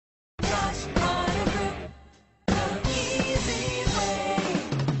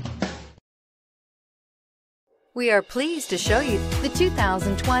We are pleased to show you the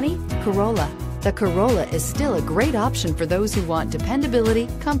 2020 Corolla. The Corolla is still a great option for those who want dependability,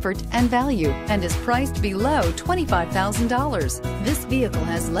 comfort, and value, and is priced below $25,000. This vehicle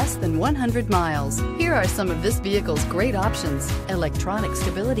has less than 100 miles. Here are some of this vehicle's great options: electronic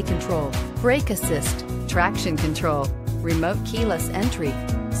stability control, brake assist, traction control, remote keyless entry,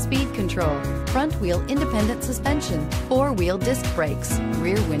 speed control, front wheel independent suspension, four-wheel disc brakes,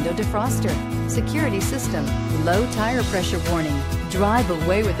 rear window defroster, security system, low tire pressure warning. Drive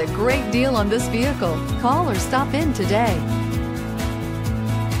away with a great deal on this vehicle. Call or stop in today.